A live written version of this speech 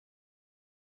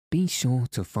Be sure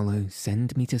to follow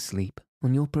Send Me to Sleep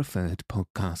on your preferred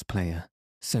podcast player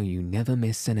so you never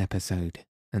miss an episode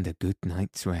and a good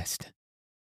night's rest.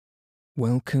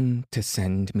 Welcome to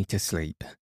Send Me to Sleep,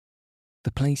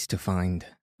 the place to find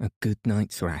a good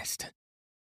night's rest.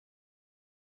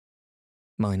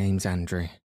 My name's Andrew,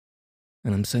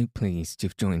 and I'm so pleased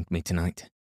you've joined me tonight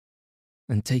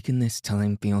and taken this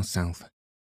time for yourself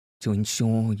to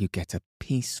ensure you get a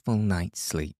peaceful night's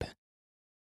sleep.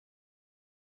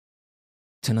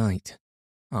 Tonight,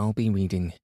 I'll be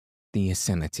reading The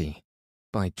Yosemite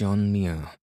by John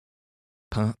Muir,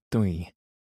 Part 3,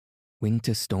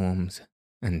 Winter Storms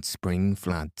and Spring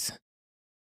Floods.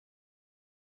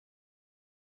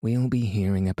 We'll be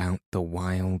hearing about the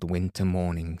wild winter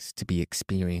mornings to be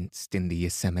experienced in the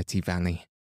Yosemite Valley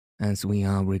as we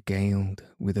are regaled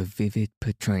with a vivid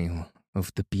portrayal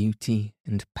of the beauty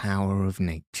and power of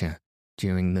nature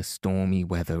during the stormy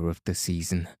weather of the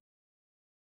season.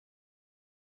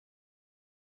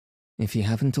 If you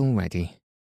haven't already,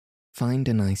 find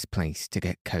a nice place to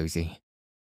get cozy.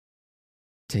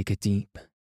 Take a deep,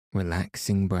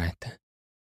 relaxing breath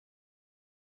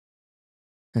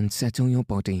and settle your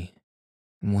body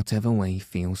in whatever way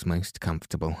feels most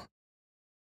comfortable.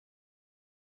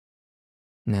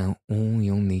 Now all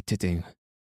you'll need to do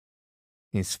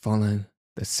is follow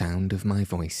the sound of my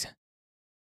voice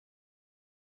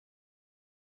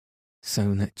so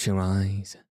let your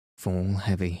eyes fall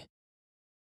heavy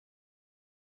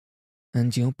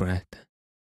and your breath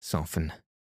soften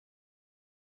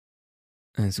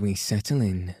as we settle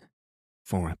in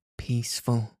for a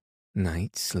peaceful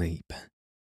night's sleep.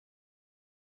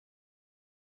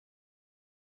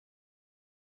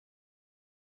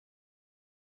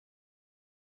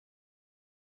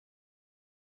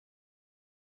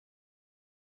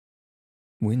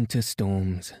 Winter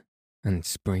storms and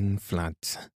spring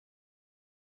floods.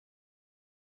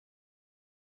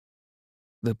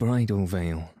 The Bridal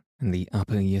Veil and the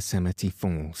Upper Yosemite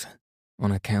Falls,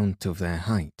 on account of their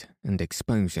height and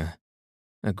exposure,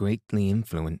 are greatly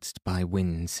influenced by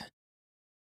winds.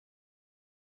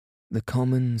 The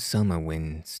common summer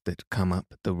winds that come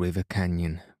up the river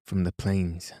canyon from the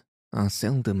plains are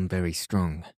seldom very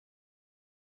strong,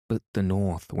 but the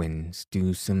north winds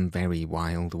do some very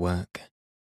wild work,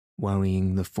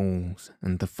 worrying the falls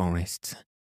and the forests,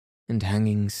 and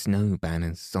hanging snow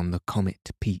banners on the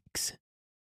comet peaks.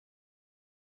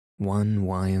 One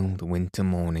wild winter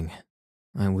morning,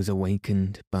 I was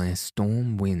awakened by a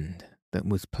storm wind that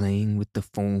was playing with the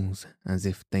falls as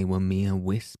if they were mere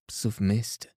wisps of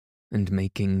mist, and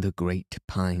making the great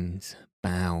pines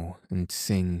bow and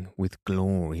sing with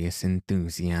glorious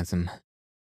enthusiasm.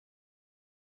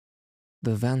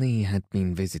 The valley had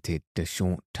been visited a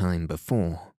short time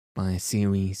before by a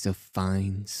series of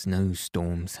fine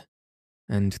snowstorms,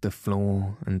 and the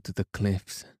floor and the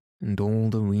cliffs and all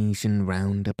the region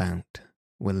round about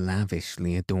were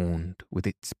lavishly adorned with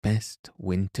its best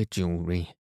winter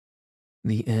jewellery.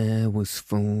 The air was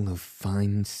full of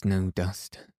fine snow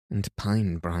dust, and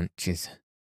pine branches,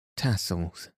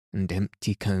 tassels, and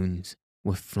empty cones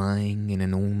were flying in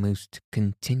an almost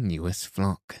continuous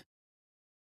flock.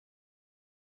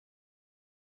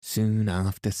 Soon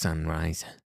after sunrise,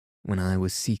 when I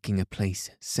was seeking a place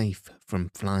safe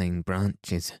from flying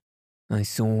branches, I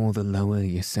saw the lower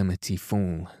Yosemite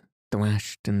Fall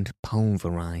thrashed and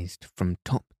pulverized from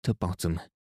top to bottom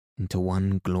into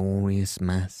one glorious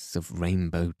mass of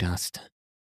rainbow dust,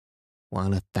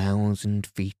 while 1,000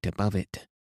 feet above it,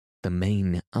 the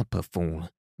main upper fall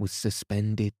was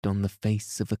suspended on the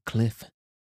face of a cliff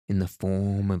in the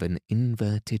form of an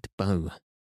inverted bow,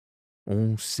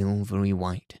 all silvery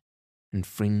white and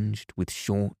fringed with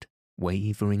short,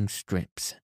 wavering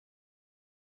strips.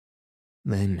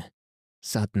 Then,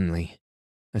 suddenly,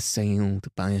 assailed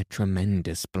by a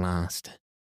tremendous blast,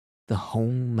 the whole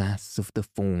mass of the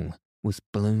fall was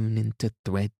blown into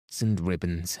threads and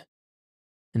ribbons,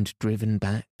 and driven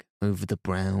back over the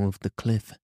brow of the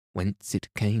cliff whence it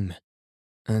came,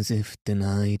 as if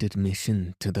denied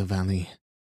admission to the valley.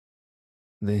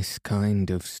 This kind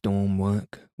of storm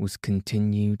work was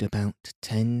continued about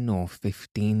 10 or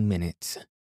 15 minutes.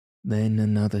 Then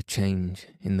another change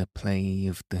in the play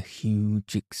of the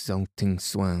huge exulting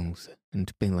swells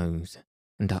and billows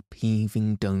and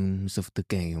upheaving domes of the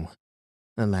gale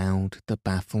allowed the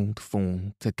baffled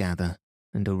fall to gather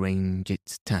and arrange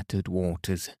its tattered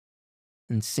waters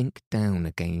and sink down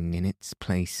again in its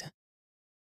place.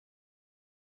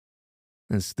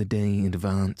 As the day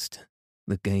advanced,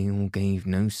 the gale gave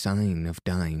no sign of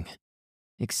dying,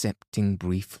 excepting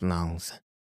brief lulls.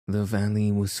 The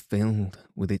valley was filled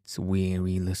with its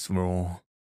weariless roar,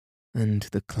 and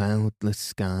the cloudless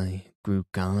sky grew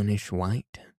garnish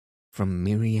white from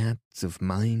myriads of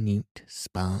minute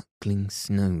sparkling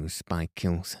snow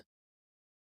spikes.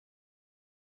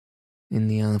 In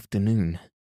the afternoon,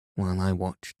 while I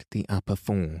watched the upper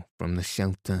fall from the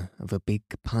shelter of a big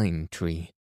pine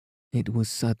tree, it was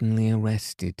suddenly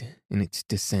arrested in its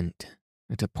descent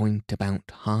at a point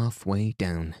about halfway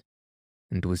down,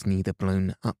 and was neither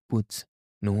blown upwards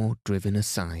nor driven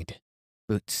aside,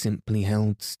 but simply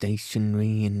held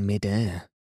stationary in mid-air,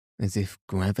 as if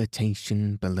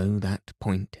gravitation below that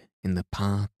point in the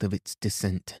path of its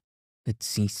descent had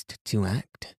ceased to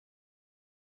act.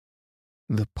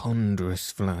 The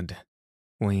ponderous flood,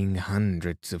 weighing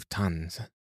hundreds of tons,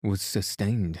 was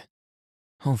sustained,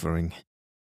 hovering,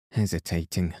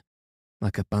 hesitating,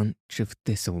 like a bunch of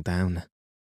thistledown,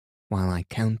 while I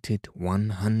counted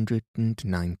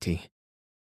 190.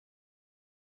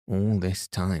 All this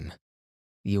time,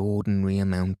 the ordinary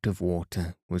amount of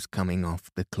water was coming off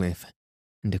the cliff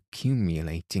and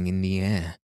accumulating in the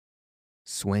air,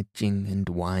 swedging and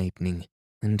widening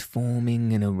and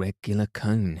forming an irregular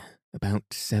cone about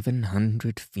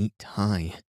 700 feet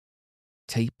high,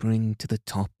 tapering to the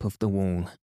top of the wall,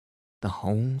 the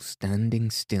whole standing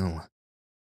still,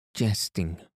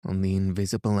 jesting on the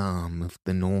invisible arm of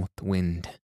the north wind.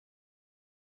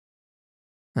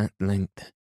 At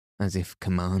length, as if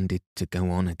commanded to go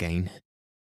on again,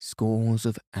 scores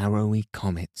of arrowy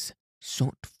comets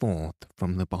shot forth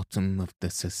from the bottom of the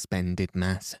suspended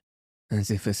mass,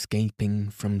 as if escaping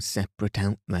from separate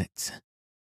outlets.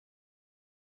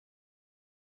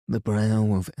 The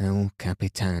brow of El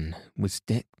Capitan was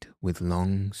decked with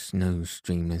long snow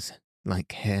streamers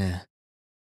like hair.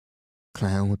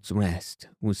 Cloud's Rest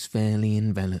was fairly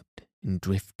enveloped in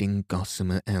drifting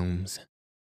gossamer elms,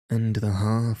 and the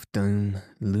half-dome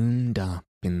loomed up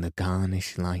in the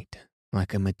garnish light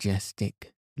like a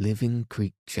majestic, living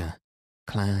creature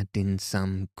clad in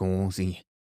some gauzy,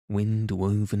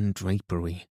 wind-woven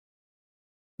drapery,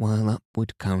 while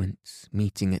upward currents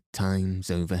meeting at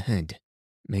times overhead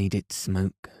made it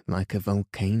smoke like a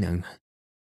volcano.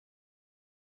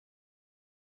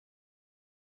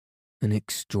 An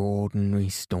extraordinary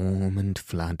storm and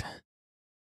flood.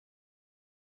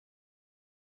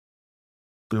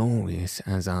 Glorious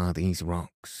as are these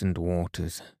rocks and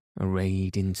waters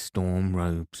arrayed in storm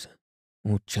robes,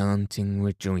 or chanting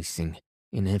rejoicing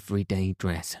in everyday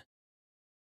dress,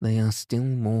 they are still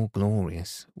more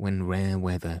glorious when rare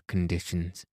weather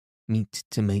conditions meet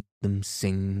to make them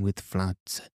sing with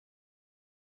floods.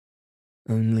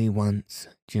 Only once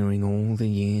during all the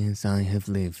years I have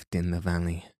lived in the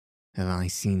valley have I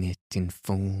seen it in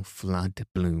full flood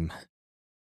bloom.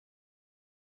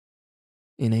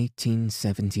 In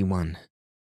 1871,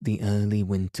 the early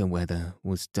winter weather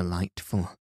was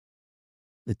delightful.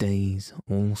 The days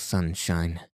all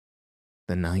sunshine,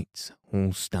 the nights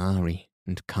all starry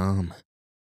and calm,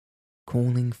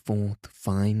 calling forth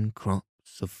fine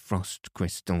crops of frost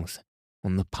crystals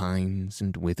on the pines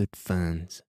and withered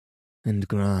ferns and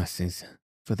grasses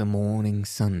for the morning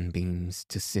sunbeams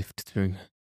to sift through.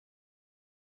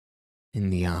 In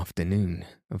the afternoon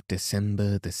of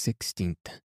December the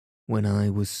 16th, when I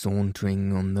was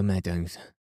sauntering on the meadows,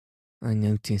 I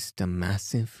noticed a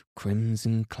massive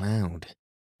crimson cloud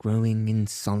growing in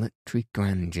solitary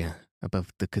grandeur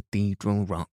above the cathedral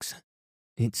rocks,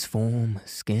 its form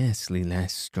scarcely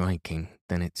less striking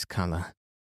than its colour.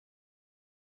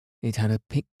 It had a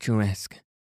picturesque,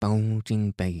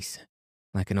 bulging base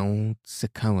like an old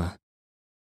sequoia,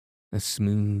 a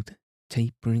smooth,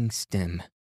 tapering stem,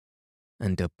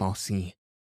 and a bossy,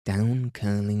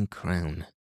 down-curling crown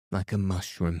like a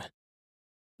mushroom.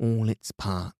 All its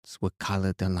parts were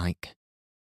coloured alike,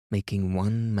 making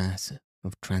one mass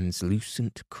of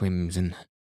translucent crimson.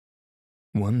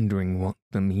 Wondering what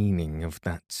the meaning of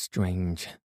that strange,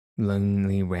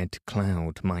 lonely red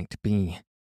cloud might be,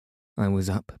 I was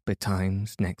up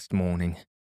betimes next morning,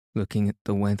 looking at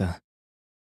the weather,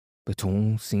 but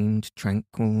all seemed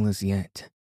tranquil as yet.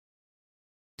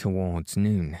 Towards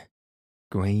noon,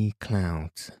 grey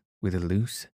clouds with a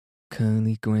loose,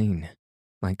 curly grain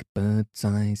like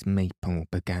bird's-eyes maple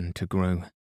began to grow,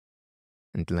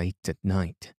 and late at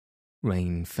night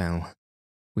rain fell,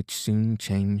 which soon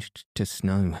changed to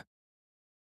snow.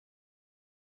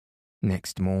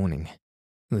 Next morning,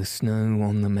 the snow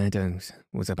on the meadows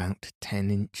was about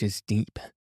 10 inches deep,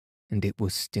 and it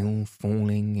was still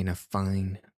falling in a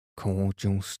fine,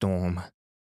 cordial storm.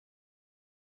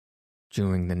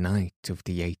 During the night of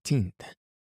the 18th,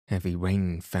 heavy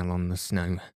rain fell on the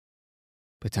snow,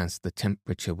 but as the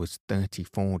temperature was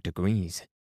 34 degrees,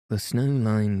 the snow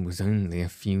line was only a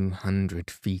few hundred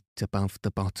feet above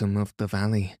the bottom of the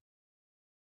valley,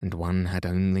 and one had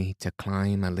only to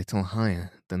climb a little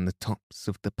higher than the tops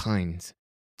of the pines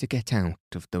to get out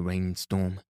of the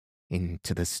rainstorm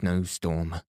into the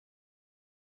snowstorm.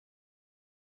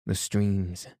 The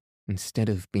streams, instead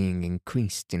of being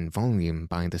increased in volume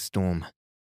by the storm,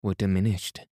 were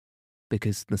diminished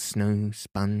because the snow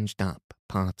sponged up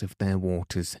part of their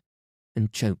waters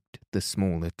and choked the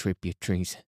smaller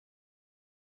tributaries.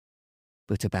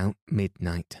 But about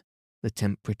midnight, the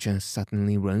temperature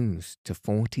suddenly rose to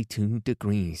 42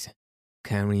 degrees,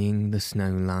 carrying the snow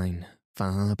line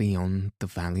far beyond the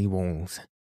valley walls,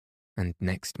 and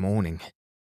next morning,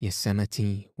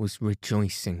 Yosemite was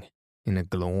rejoicing in a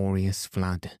glorious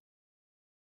flood.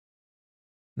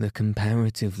 The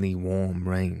comparatively warm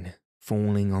rain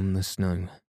falling on the snow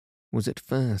was at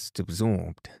first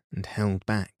absorbed and held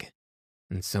back,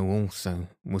 and so also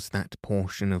was that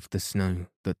portion of the snow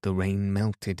that the rain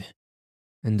melted,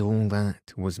 and all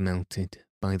that was melted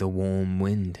by the warm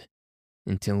wind,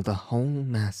 until the whole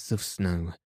mass of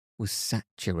snow was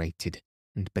saturated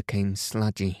and became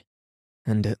sludgy,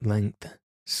 and at length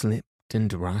slipped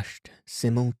and rushed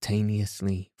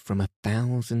simultaneously from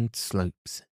 1,000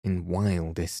 slopes in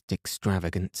wildest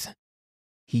extravagance,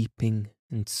 heaping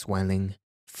and swelling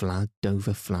flood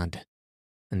over flood,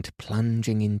 and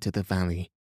plunging into the valley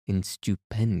in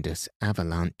stupendous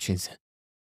avalanches.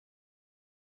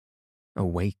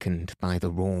 Awakened by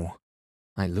the roar,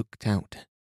 I looked out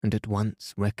and at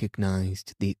once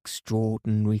recognized the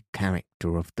extraordinary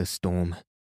character of the storm.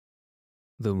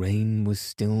 The rain was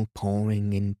still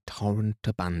pouring in torrent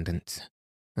abundance,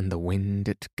 and the wind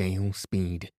at gale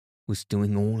speed was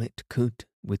doing all it could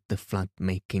with the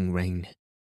flood-making rain.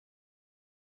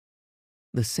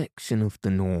 The section of the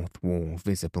north wall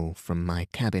visible from my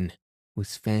cabin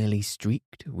was fairly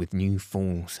streaked with new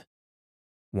falls,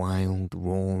 wild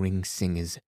roaring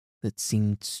singers that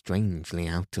seemed strangely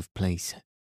out of place.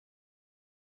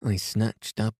 I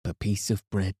snatched up a piece of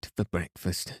bread for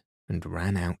breakfast and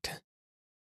ran out.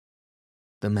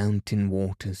 The mountain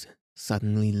waters,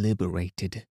 suddenly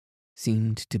liberated,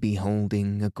 seemed to be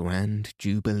holding a grand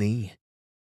jubilee.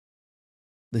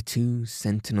 The two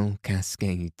sentinel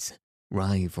cascades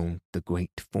rivaled the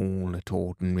great fall at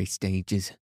ordinary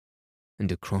stages,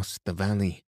 and across the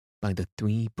valley, by the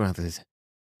Three Brothers,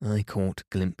 I caught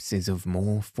glimpses of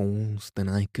more falls than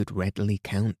I could readily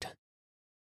count,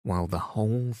 while the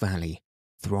whole valley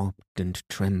throbbed and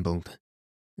trembled,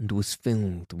 and was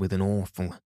filled with an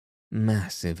awful,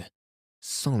 massive,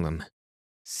 solemn,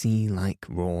 sea-like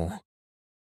roar.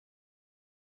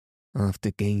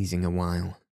 After gazing a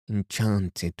while,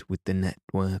 enchanted with the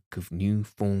network of new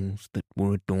falls that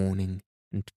were adorning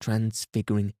and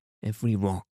transfiguring every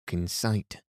rock in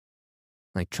sight,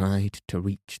 I tried to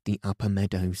reach the upper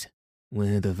meadows,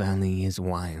 where the valley is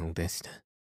wildest,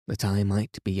 that I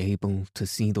might be able to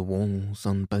see the walls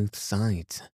on both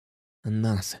sides, and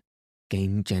thus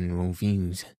gain general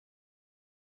views.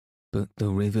 But the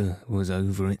river was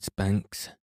over its banks,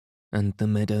 and the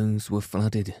meadows were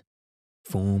flooded,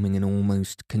 forming an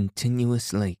almost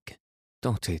continuous lake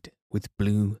dotted with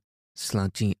blue,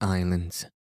 sludgy islands,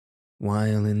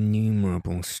 while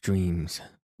innumerable streams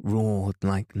roared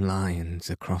like lions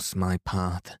across my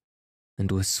path,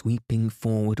 and were sweeping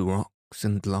forward rocks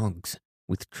and logs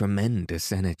with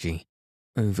tremendous energy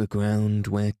over ground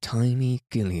where tiny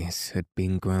gilias had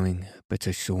been growing but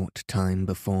a short time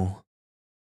before.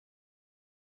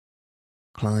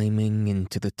 Climbing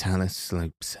into the talus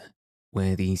slopes,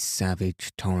 where these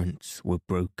savage torrents were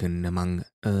broken among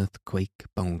earthquake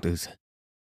boulders,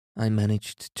 I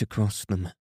managed to cross them,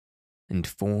 and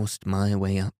forced my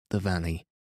way up the valley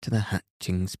to the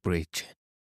Hatchings Bridge,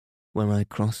 where I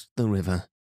crossed the river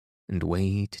and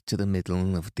wade to the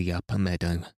middle of the upper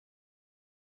meadow.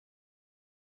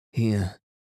 Here,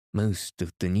 most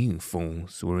of the new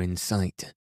falls were in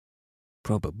sight,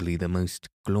 probably the most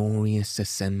glorious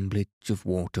assemblage of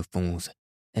waterfalls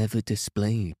ever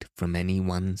displayed from any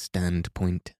one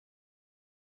standpoint.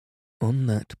 On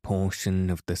that portion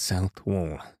of the south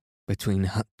wall, between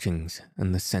Hutchings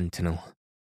and the Sentinel,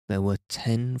 there were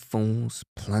 10 falls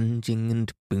plunging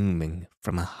and booming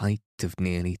from a height of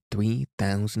nearly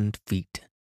 3,000 feet,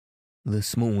 the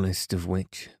smallest of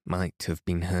which might have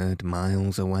been heard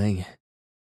miles away.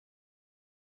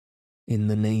 In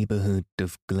the neighborhood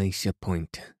of Glacier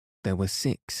Point, there were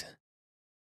 6.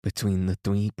 Between the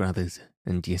Three Brothers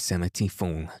and Yosemite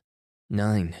Fall,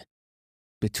 9.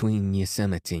 Between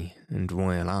Yosemite and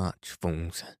Royal Arch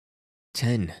Falls,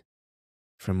 10.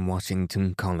 From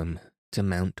Washington Column to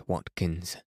Mount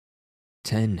Watkins,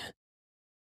 10.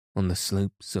 On the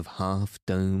slopes of Half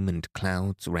Dome and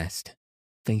Cloud's Rest,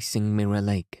 facing Mirror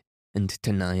Lake and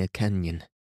Tenaya Canyon,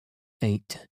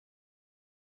 8.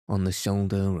 on the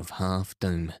shoulder of Half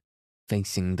Dome,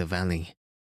 facing the valley.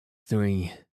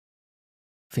 3.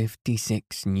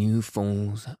 56 new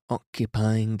falls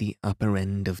occupying the upper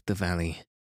end of the valley,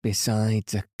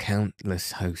 besides a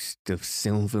countless host of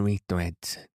silvery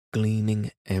threads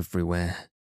gleaming everywhere.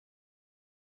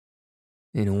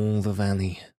 In all the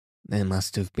valley, there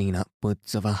must have been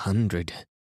upwards of 100.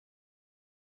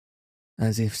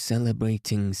 As if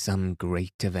celebrating some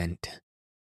great event,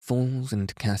 falls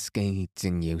and cascades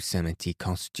in Yosemite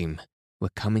costume were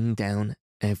coming down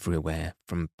everywhere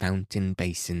from fountain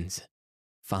basins,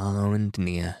 far and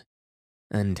near,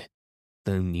 and,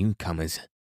 though newcomers,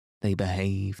 they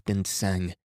behaved and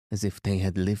sang as if they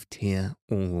had lived here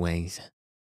always.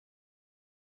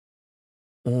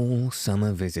 All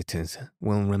summer visitors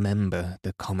will remember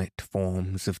the comet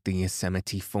forms of the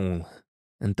Yosemite Fall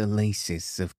and the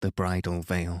laces of the Bridal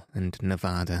Veil and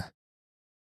Nevada.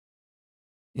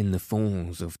 In the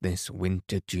falls of this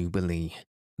winter jubilee,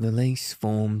 the lace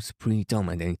forms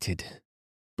predominated,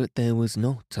 but there was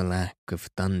not a lack of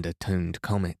thunder-toned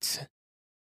comets.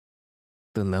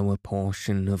 The lower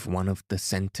portion of one of the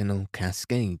Sentinel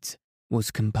Cascades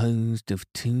was composed of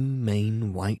 2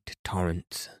 main white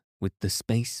torrents, with the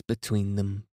space between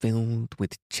them filled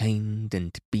with chained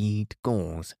and bead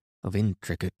gauze of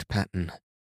intricate pattern,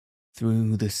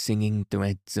 through the singing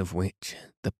threads of which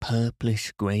the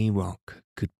purplish-grey rock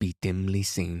could be dimly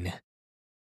seen.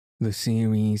 The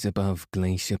series above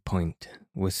Glacier Point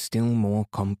was still more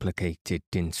complicated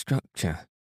in structure,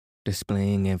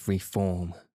 displaying every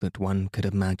form that one could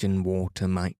imagine water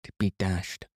might be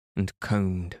dashed and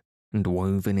combed and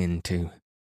woven into.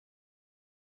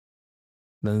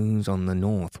 Those on the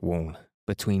north wall,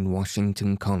 between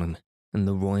Washington Column and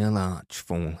the Royal Arch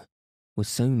Fall, were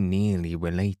so nearly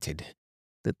related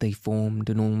that they formed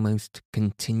an almost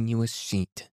continuous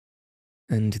sheet,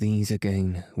 and these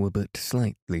again were but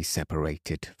slightly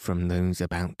separated from those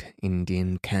about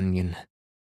Indian Canyon.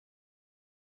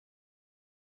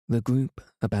 The group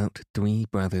about 3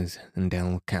 Brothers and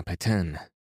El Capitan,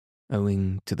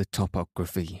 owing to the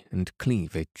topography and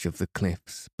cleavage of the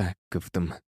cliffs back of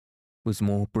them, was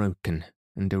more broken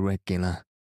and irregular.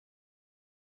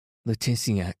 The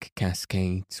Tissiack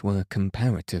Cascades were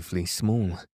comparatively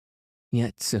small,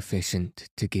 yet sufficient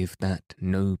to give that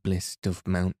noblest of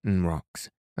mountain rocks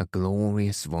a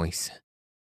glorious voice.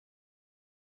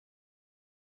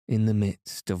 In the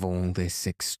midst of all this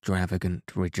extravagant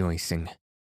rejoicing,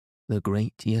 the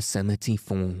great Yosemite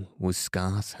Fall was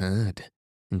scarce heard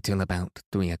until about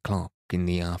 3 o'clock in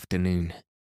the afternoon.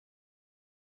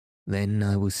 Then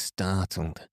I was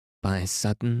startled by a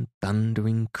sudden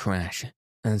thundering crash,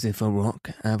 as if a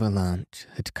rock avalanche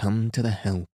had come to the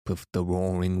help of the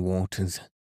roaring waters.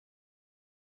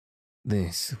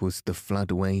 This was the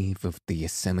flood wave of the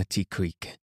Yosemite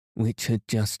Creek, which had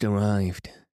just arrived,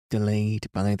 delayed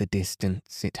by the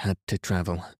distance it had to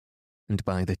travel, and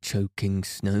by the choking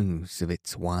snows of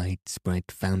its widespread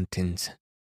fountains.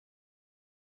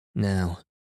 Now,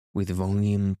 with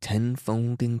volume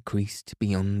tenfold increased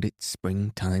beyond its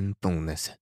springtime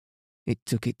fullness, it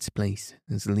took its place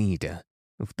as leader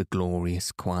of the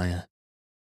glorious choir.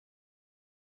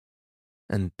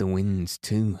 And the winds,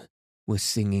 too, were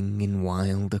singing in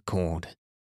wild accord,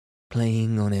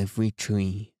 playing on every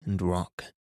tree and rock,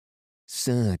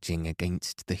 surging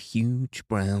against the huge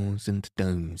brows and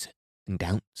domes and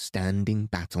outstanding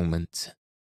battlements,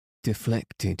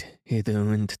 deflected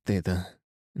hither and thither,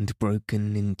 and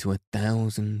broken into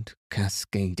 1,000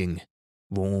 cascading,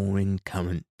 roaring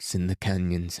currents in the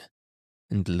canyons,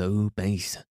 and low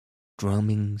bass,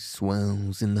 drumming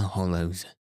swirls in the hollows.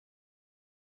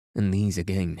 And these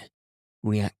again,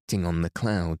 reacting on the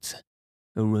clouds,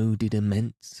 eroded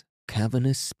immense,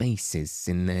 cavernous spaces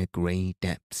in their grey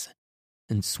depths,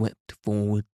 and swept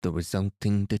forward the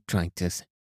resulting detritus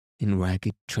in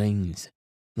ragged trains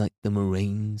like the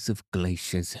moraines of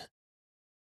glaciers.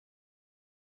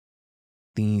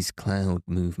 These cloud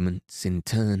movements, in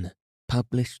turn,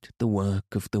 published the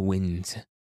work of the winds,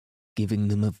 giving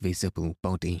them a visible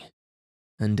body,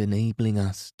 and enabling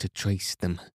us to trace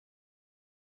them.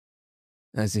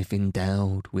 As if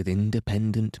endowed with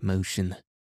independent motion,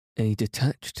 a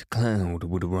detached cloud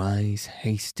would rise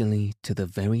hastily to the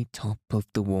very top of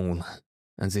the wall,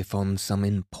 as if on some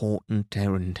important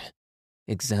errand,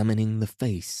 examining the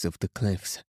face of the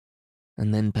cliffs,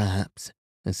 and then perhaps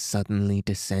as suddenly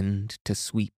descend to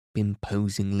sweep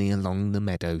imposingly along the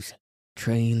meadows,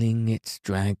 trailing its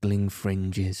straggling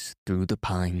fringes through the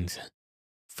pines,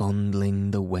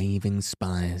 fondling the waving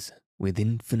spires with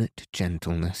infinite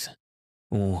gentleness,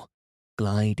 or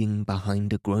gliding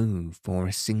behind a grove or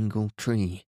a single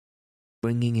tree,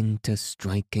 bringing into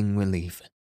striking relief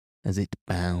as it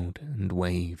bowed and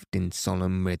waved in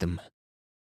solemn rhythm.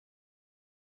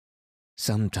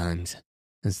 Sometimes,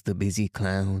 as the busy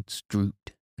clouds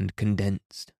drooped and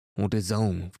condensed or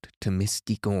dissolved to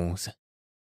misty gauze,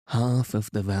 half of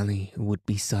the valley would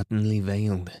be suddenly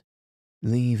veiled,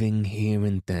 leaving here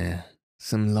and there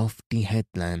some lofty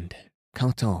headland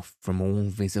cut off from all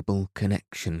visible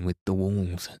connection with the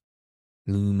walls,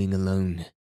 looming alone,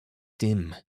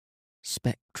 dim,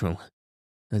 spectral,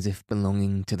 as if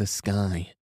belonging to the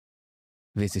sky.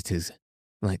 Visitors,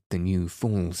 like the new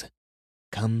falls,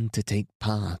 come to take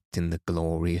part in the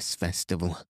glorious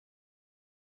festival.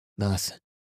 Thus,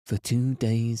 for 2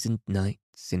 days and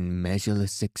nights in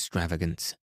measureless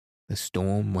extravagance, the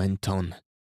storm went on,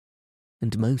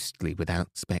 and mostly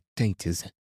without spectators,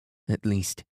 at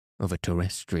least of a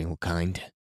terrestrial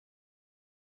kind.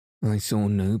 I saw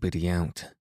nobody out,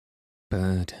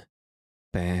 bird,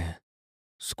 bear,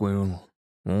 squirrel,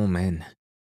 or men.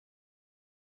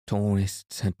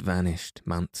 Tourists had vanished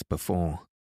months before,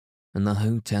 and the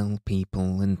hotel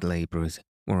people and labourers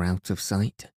were out of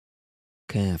sight,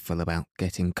 careful about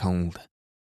getting cold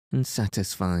and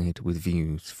satisfied with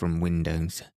views from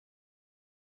windows.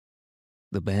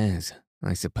 The bears,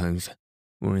 I suppose,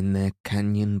 were in their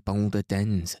canyon boulder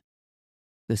dens,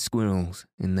 the squirrels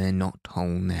in their knot-hole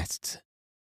nests,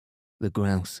 the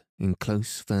grouse in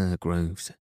close fir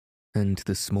groves, and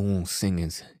the small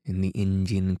singers in the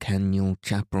Indian canyon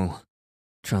chaparral,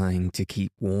 trying to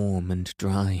keep warm and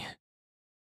dry.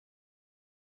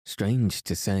 Strange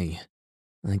to say,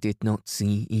 I did not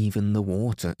see even the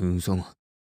water ouzel,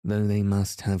 though they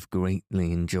must have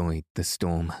greatly enjoyed the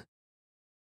storm.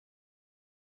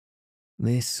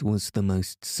 This was the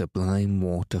most sublime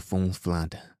waterfall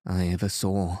flood I ever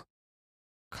saw.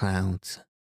 Clouds,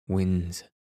 winds,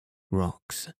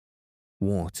 rocks,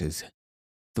 waters,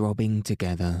 throbbing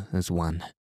together as one.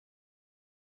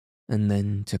 And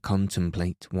then to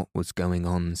contemplate what was going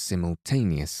on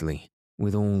simultaneously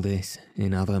with all this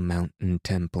in other mountain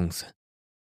temples.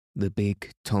 The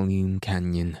big Tuolumne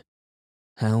Canyon,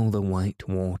 how the white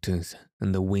waters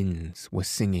and the winds were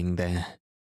singing there.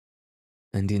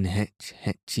 And in Hetch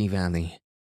Hetchy Valley,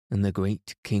 and the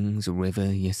great Kings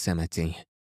River Yosemite,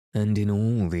 and in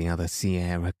all the other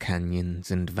Sierra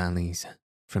canyons and valleys,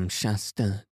 from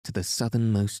Shasta to the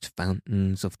southernmost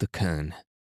fountains of the Kern.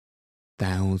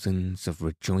 Thousands of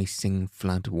rejoicing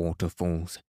flood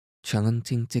waterfalls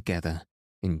chanting together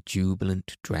in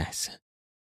jubilant dress.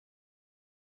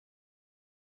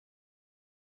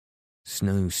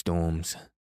 Snowstorms.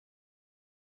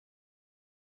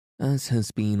 As has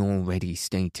been already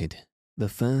stated, the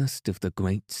first of the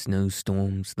great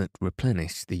snowstorms that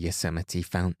replenish the Yosemite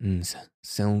fountains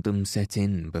seldom set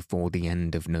in before the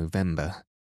end of November.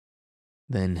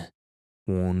 Then,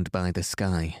 warned by the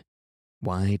sky,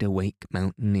 wide-awake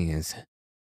mountaineers,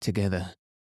 together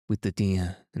with the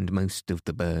deer and most of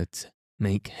the birds,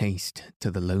 make haste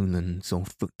to the lowlands or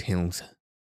foothills,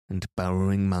 and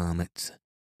burrowing marmots,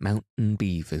 mountain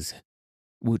beavers,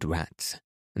 wood rats,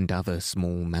 and other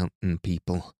small mountain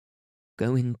people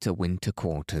go into winter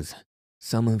quarters,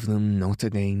 some of them not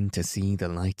again to see the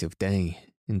light of day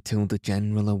until the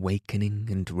general awakening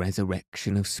and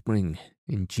resurrection of spring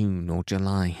in June or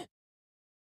July.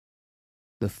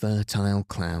 The fertile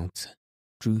clouds,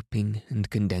 drooping and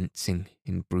condensing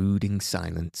in brooding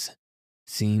silence,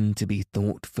 seem to be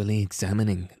thoughtfully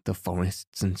examining the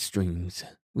forests and streams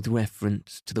with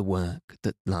reference to the work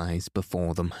that lies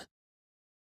before them.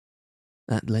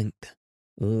 At length,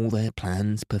 all their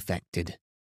plans perfected,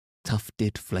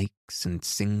 tufted flakes and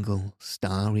single,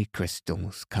 starry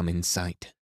crystals come in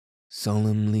sight,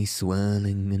 solemnly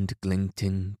swirling and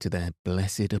glinting to their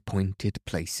blessed appointed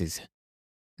places,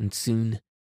 and soon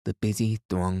the busy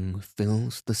throng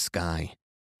fills the sky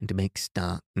and makes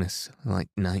darkness like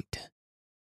night.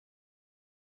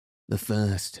 The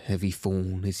first heavy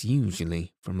fall is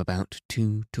usually from about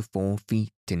 2 to 4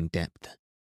 feet in depth.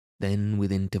 Then,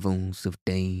 with intervals of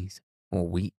days or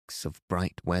weeks of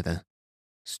bright weather,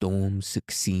 storm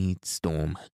succeeds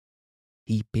storm,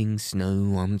 heaping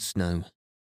snow on snow,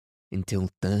 until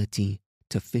 30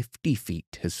 to 50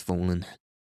 feet has fallen.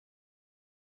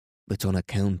 But on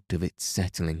account of its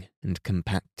settling and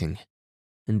compacting,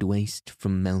 and waste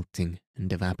from melting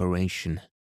and evaporation,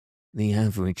 the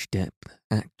average depth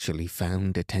actually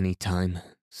found at any time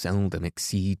seldom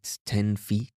exceeds 10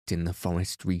 feet in the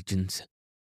forest regions,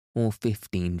 or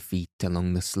 15 feet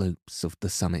along the slopes of the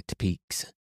summit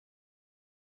peaks.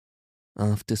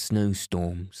 After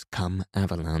snowstorms come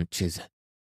avalanches,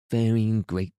 varying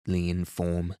greatly in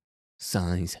form,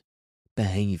 size,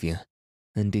 behaviour,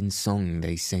 and in song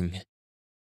they sing.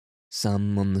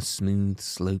 Some on the smooth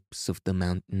slopes of the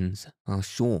mountains are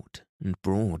short and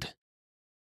broad,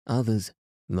 others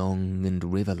long and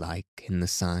river-like in the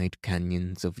side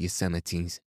canyons of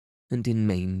Yosemites and in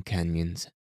main canyons,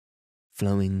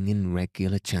 flowing in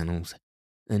regular channels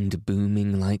and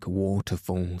booming like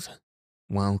waterfalls,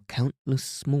 while countless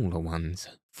smaller ones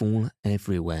fall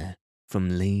everywhere from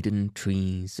laden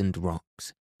trees and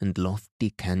rocks and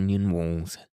lofty canyon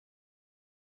walls.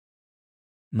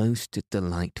 Most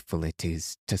delightful it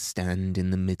is to stand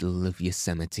in the middle of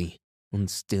Yosemite on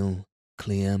still,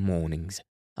 clear mornings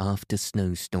after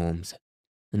snowstorms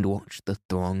and watch the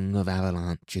throng of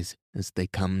avalanches as they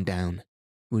come down,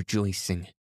 rejoicing,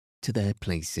 to their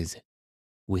places,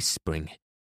 whispering,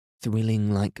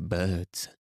 thrilling like birds,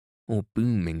 or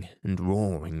booming and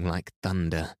roaring like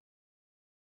thunder.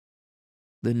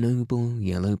 The noble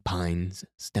yellow pines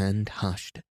stand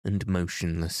hushed and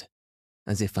motionless,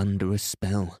 as if under a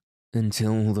spell,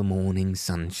 until the morning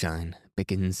sunshine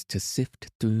begins to sift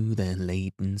through their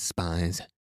laden spires.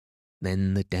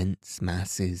 Then the dense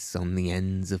masses on the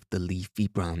ends of the leafy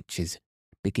branches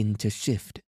begin to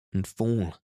shift and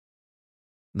fall,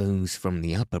 those from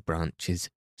the upper branches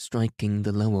striking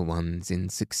the lower ones in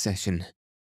succession,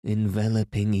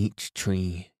 enveloping each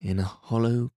tree in a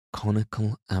hollow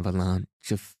conical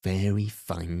avalanche of fairy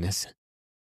fineness,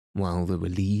 while the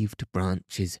relieved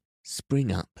branches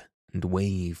spring up and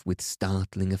wave with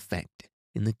startling effect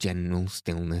in the general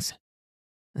stillness,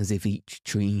 as if each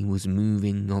tree was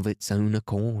moving of its own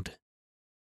accord.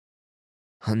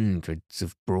 Hundreds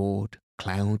of broad,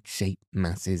 cloud-shaped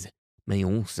masses may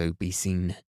also be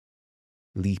seen,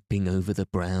 leaping over the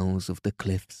brows of the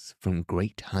cliffs from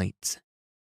great heights,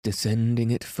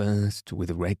 descending at first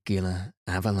with regular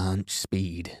avalanche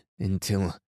speed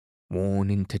until, worn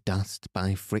into dust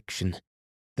by friction,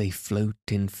 they float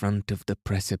in front of the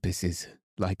precipices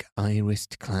like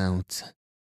irised clouds.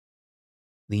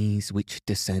 These which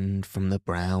descend from the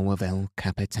brow of El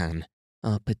Capitan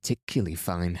are particularly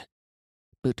fine,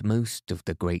 but most of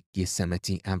the great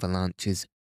Yosemite avalanches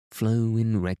flow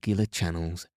in regular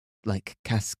channels like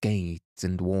cascades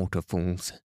and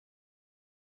waterfalls.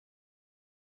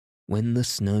 When the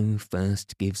snow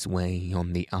first gives way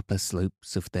on the upper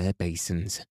slopes of their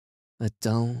basins, a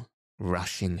dull,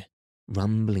 rushing,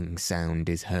 rumbling sound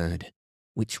is heard,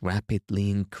 which rapidly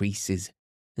increases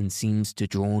and seems to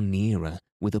draw nearer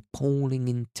with appalling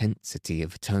intensity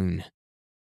of tone.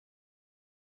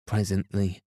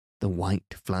 Presently, the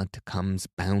white flood comes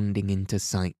bounding into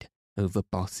sight over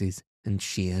bosses and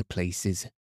sheer places,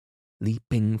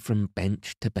 leaping from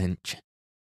bench to bench,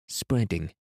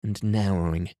 spreading and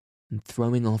narrowing and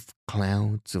throwing off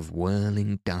clouds of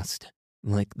whirling dust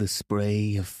like the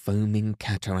spray of foaming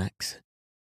cataracts.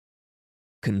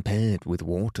 Compared with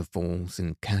waterfalls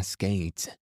and cascades,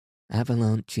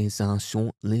 avalanches are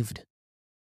short-lived,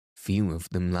 few of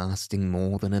them lasting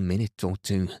more than a minute or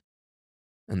two,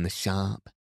 and the sharp,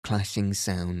 clashing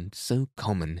sound so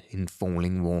common in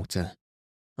falling water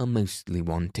are mostly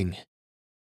wanting.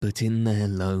 But in their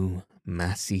low,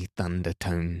 massy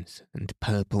thundertones and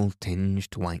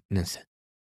purple-tinged whiteness,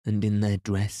 and in their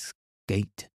dress,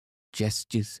 gait,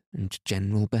 gestures, and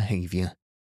general behaviour,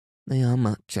 they are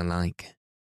much alike.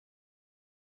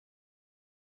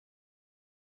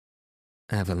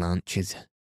 Avalanches.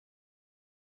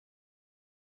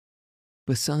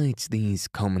 Besides these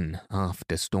common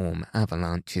after-storm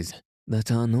avalanches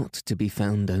that are not to be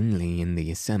found only in the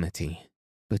Yosemite,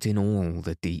 but in all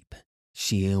the deep,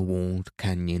 sheer-walled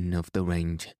canyon of the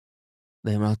range,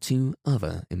 there are two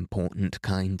other important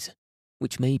kinds,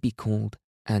 which may be called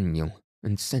annual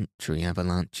and century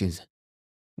avalanches,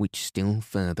 which still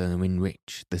further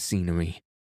enrich the scenery.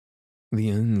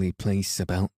 The only place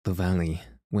about the valley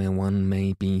where one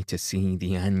may be to see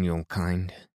the annual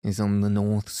kind is on the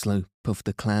north slope of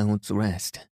the Cloud's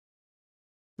Rest.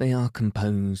 They are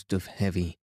composed of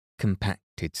heavy,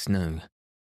 compacted snow,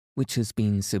 which has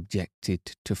been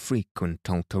subjected to frequent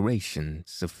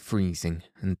alterations of freezing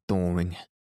and thawing.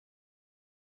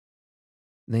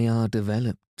 They are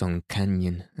developed on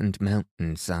canyon and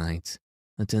mountain sides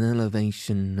at an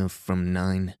elevation of from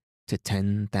 9 to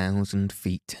 10,000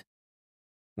 feet,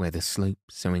 where the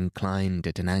slopes are inclined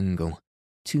at an angle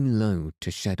too low to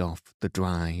shed off the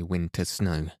dry winter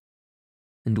snow,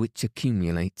 and which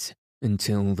accumulates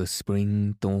until the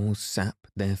spring thaws sap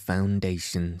their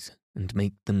foundations and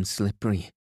make them slippery.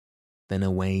 Then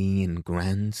away in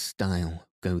grand style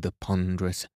go the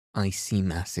ponderous, icy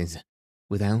masses,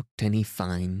 without any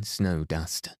fine snow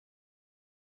dust.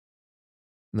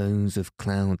 Those of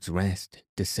Cloud's Rest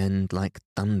descend like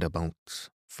thunderbolts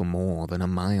for more than a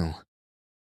mile.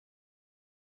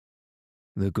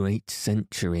 The great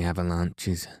century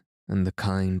avalanches, and the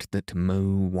kind that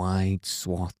mow wide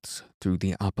swaths through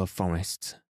the upper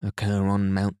forests, occur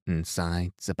on mountain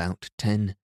sides about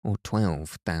 10 or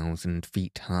 12,000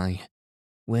 feet high,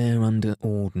 where under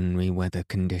ordinary weather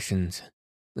conditions,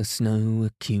 the snow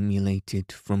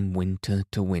accumulated from winter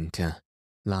to winter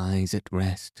lies at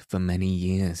rest for many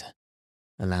years,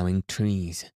 allowing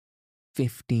trees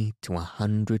 50 to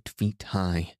 100 feet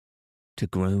high to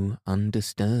grow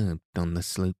undisturbed on the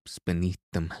slopes beneath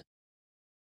them.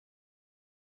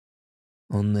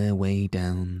 On their way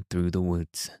down through the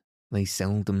woods, they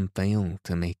seldom fail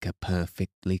to make a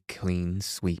perfectly clean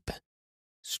sweep,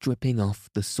 stripping off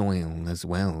the soil as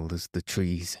well as the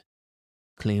trees,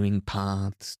 clearing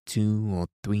paths 200 or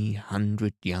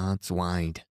 300 yards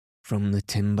wide from the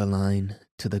timberline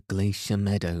to the glacier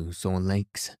meadows or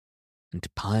lakes, and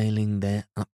piling their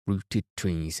uprooted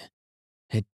trees,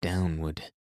 head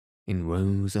downward, in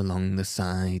rows along the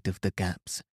side of the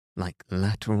gaps like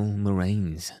lateral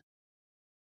moraines.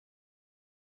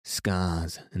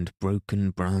 Scars and broken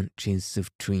branches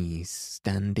of trees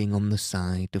standing on the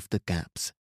side of the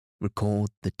gaps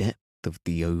record the depth of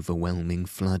the overwhelming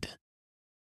flood.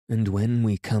 And when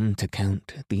we come to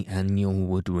count the annual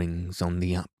wood rings on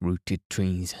the uprooted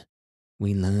trees,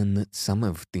 we learn that some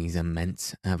of these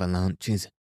immense avalanches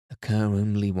occur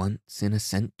only once in a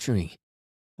century,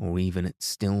 or even at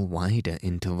still wider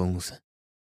intervals.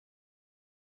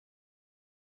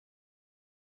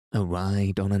 A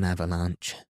ride on an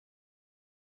avalanche.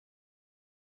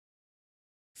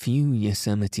 Few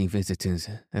Yosemite visitors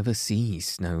ever see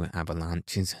snow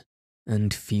avalanches,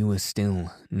 and fewer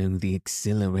still know the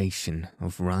exhilaration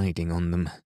of riding on them.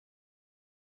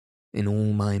 In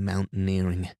all my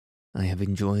mountaineering, I have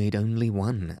enjoyed only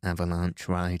one avalanche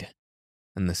ride,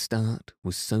 and the start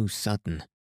was so sudden,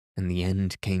 and the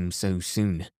end came so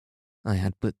soon, I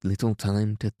had but little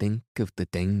time to think of the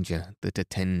danger that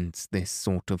attends this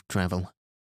sort of travel,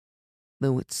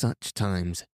 though at such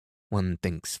times one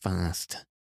thinks fast.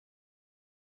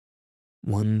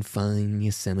 One fine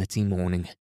Yosemite morning,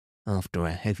 after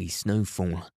a heavy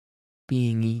snowfall,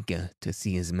 being eager to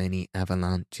see as many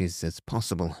avalanches as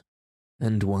possible,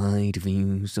 and wide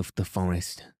views of the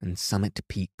forest and summit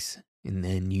peaks in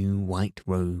their new white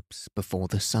robes before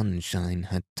the sunshine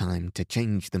had time to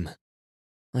change them,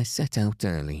 I set out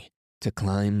early to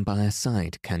climb by a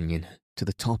side canyon to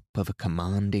the top of a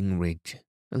commanding ridge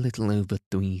a little over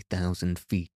 3,000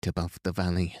 feet above the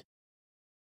valley.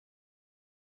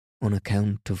 On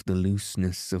account of the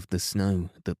looseness of the snow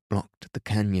that blocked the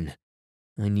canyon,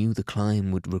 I knew the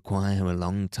climb would require a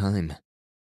long time,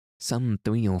 some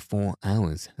 3 or 4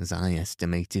 hours as I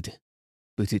estimated,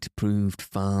 but it proved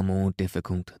far more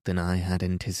difficult than I had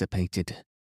anticipated.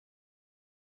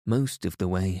 Most of the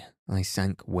way I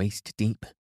sank waist deep,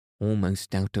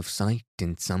 almost out of sight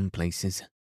in some places.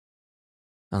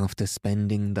 After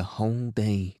spending the whole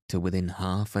day to within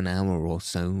half an hour or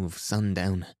so of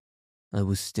sundown, I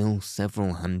was still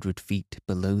several hundred feet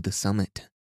below the summit.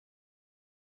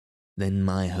 Then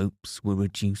my hopes were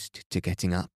reduced to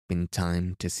getting up in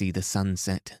time to see the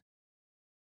sunset.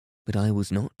 But I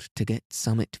was not to get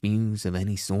summit views of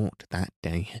any sort that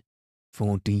day,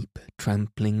 for deep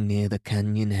trampling near the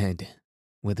canyon head,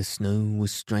 where the snow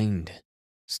was strained,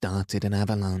 started an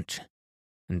avalanche,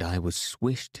 and I was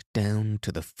swished down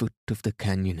to the foot of the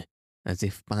canyon as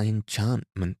if by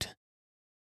enchantment.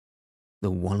 The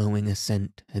wallowing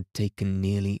ascent had taken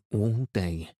nearly all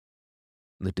day,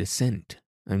 the descent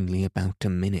only about a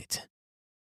minute.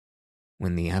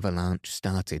 When the avalanche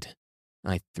started,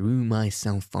 I threw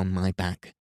myself on my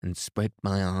back and spread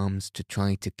my arms to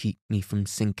try to keep me from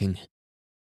sinking.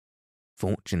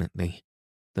 Fortunately,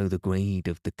 though the grade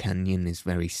of the canyon is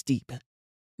very steep,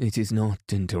 it is not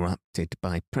interrupted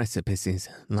by precipices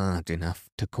large enough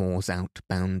to cause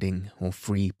outbounding or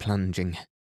free plunging.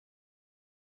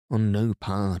 On no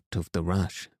part of the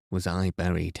rush was I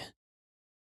buried.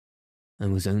 I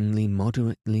was only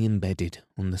moderately embedded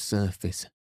on the surface,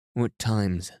 or at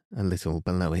times a little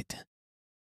below it,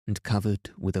 and covered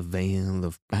with a veil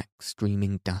of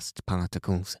back-streaming dust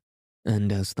particles,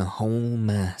 and as the whole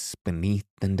mass beneath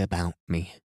and about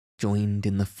me joined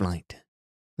in the flight,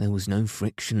 there was no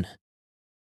friction,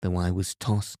 though I was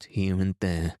tossed here and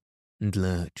there and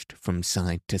lurched from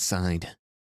side to side.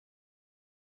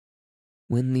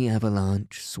 When the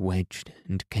avalanche swedged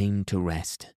and came to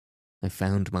rest, I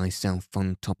found myself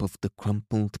on top of the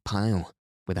crumpled pile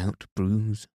without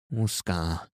bruise or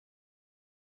scar.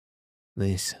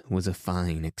 This was a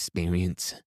fine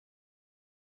experience.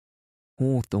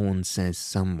 Hawthorne says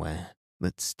somewhere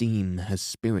that steam has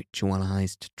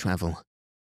spiritualized travel,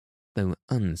 though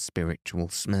unspiritual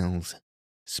smells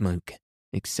smoke,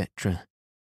 etc.,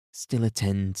 still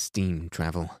attend steam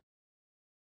travel.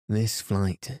 This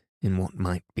flight, in what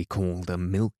might be called a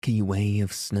Milky Way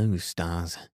of snow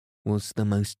stars, was the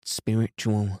most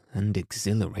spiritual and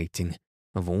exhilarating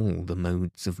of all the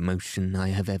modes of motion I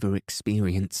have ever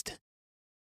experienced.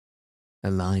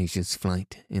 Elijah's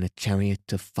flight in a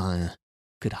chariot of fire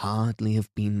could hardly have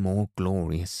been more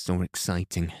glorious or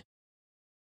exciting.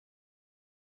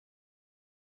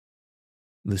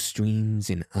 The streams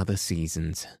in other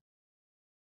seasons.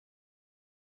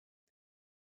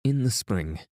 In the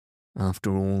spring,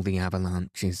 after all the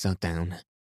avalanches are down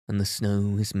and the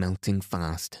snow is melting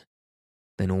fast,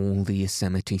 then all the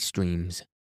Yosemite streams,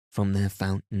 from their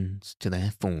fountains to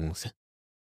their falls,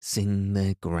 sing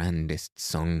their grandest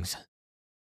songs.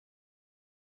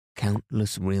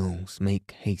 Countless rills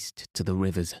make haste to the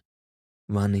rivers,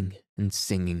 running and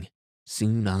singing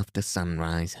soon after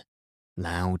sunrise,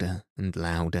 louder and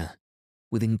louder,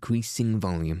 with increasing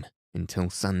volume until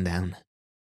sundown.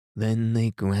 Then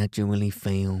they gradually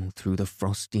fail through the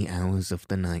frosty hours of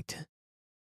the night.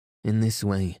 In this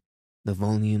way, the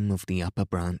volume of the upper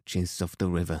branches of the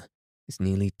river is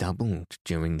nearly doubled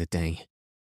during the day,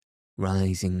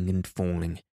 rising and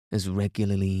falling as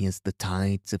regularly as the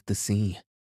tides of the sea.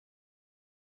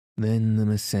 Then the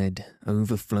Merced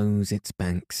overflows its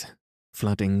banks,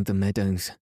 flooding the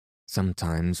meadows,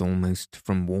 sometimes almost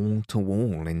from wall to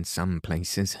wall in some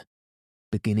places,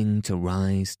 beginning to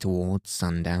rise towards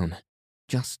sundown,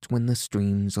 just when the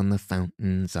streams on the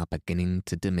fountains are beginning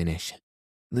to diminish,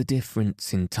 the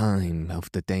difference in time of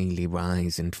the daily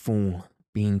rise and fall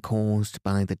being caused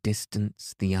by the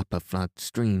distance the upper flood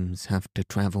streams have to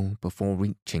travel before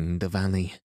reaching the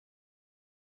valley.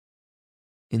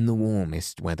 In the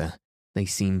warmest weather, they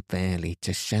seem fairly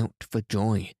to shout for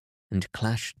joy and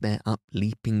clash their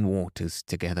up-leaping waters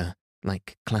together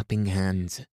like clapping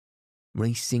hands,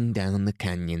 racing down the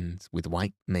canyons with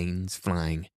white manes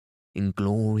flying in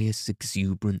glorious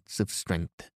exuberance of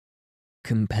strength,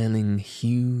 compelling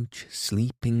huge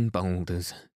sleeping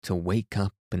boulders to wake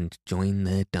up and join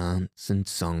their dance and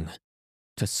song,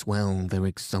 to swell their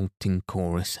exulting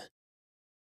chorus.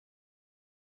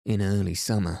 In early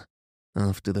summer,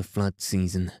 after the flood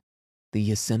season, the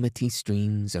Yosemite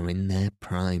streams are in their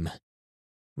prime,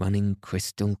 running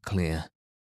crystal clear,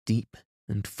 deep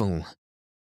and full,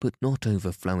 but not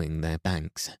overflowing their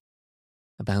banks,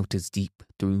 about as deep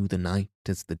through the night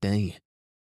as the day,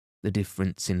 the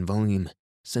difference in volume,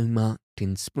 so marked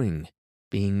in spring,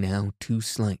 being now too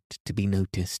slight to be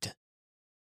noticed.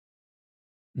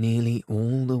 Nearly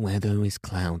all the weather is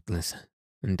cloudless,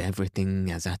 and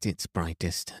everything as at its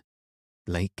brightest.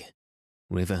 Lake,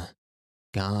 river,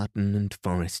 garden and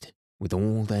forest, with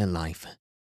all their life.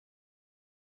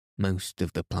 Most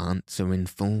of the plants are in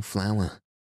full flower.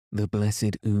 The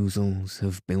blessed ouzels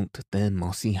have built their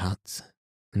mossy huts,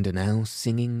 and are now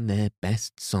singing their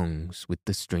best songs with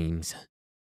the streams.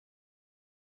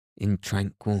 In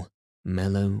tranquil,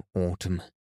 mellow autumn,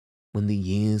 when the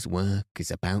year's work is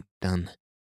about done,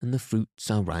 and the fruits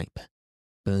are ripe,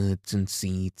 birds and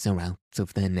seeds are out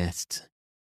of their nests,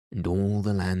 and all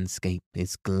the landscape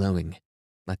is glowing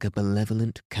like a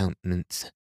benevolent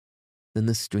countenance, then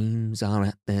the streams are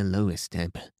at their lowest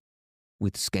ebb,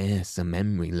 with scarce a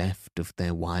memory left of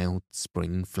their wild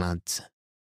spring floods.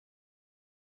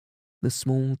 The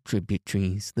small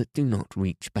tributaries that do not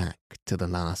reach back to the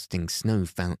lasting snow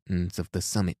fountains of the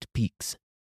summit peaks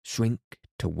shrink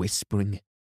to whispering,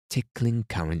 tickling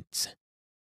currents.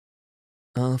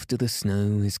 After the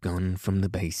snow is gone from the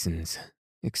basins,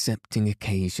 excepting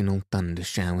occasional thunder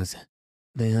showers,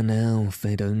 they are now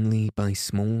fed only by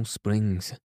small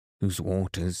springs, whose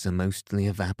waters are mostly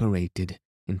evaporated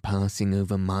in passing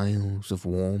over miles of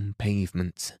warm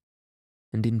pavements,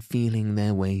 and in feeling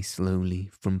their way slowly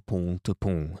from pool to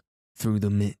pool through the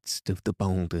midst of the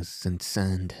boulders and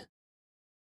sand.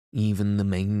 Even the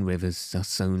main rivers are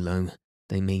so low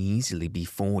they may easily be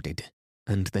forded,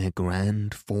 and their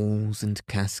grand falls and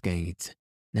cascades,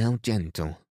 now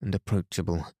gentle and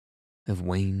approachable, have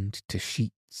waned to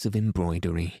sheets of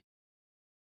embroidery.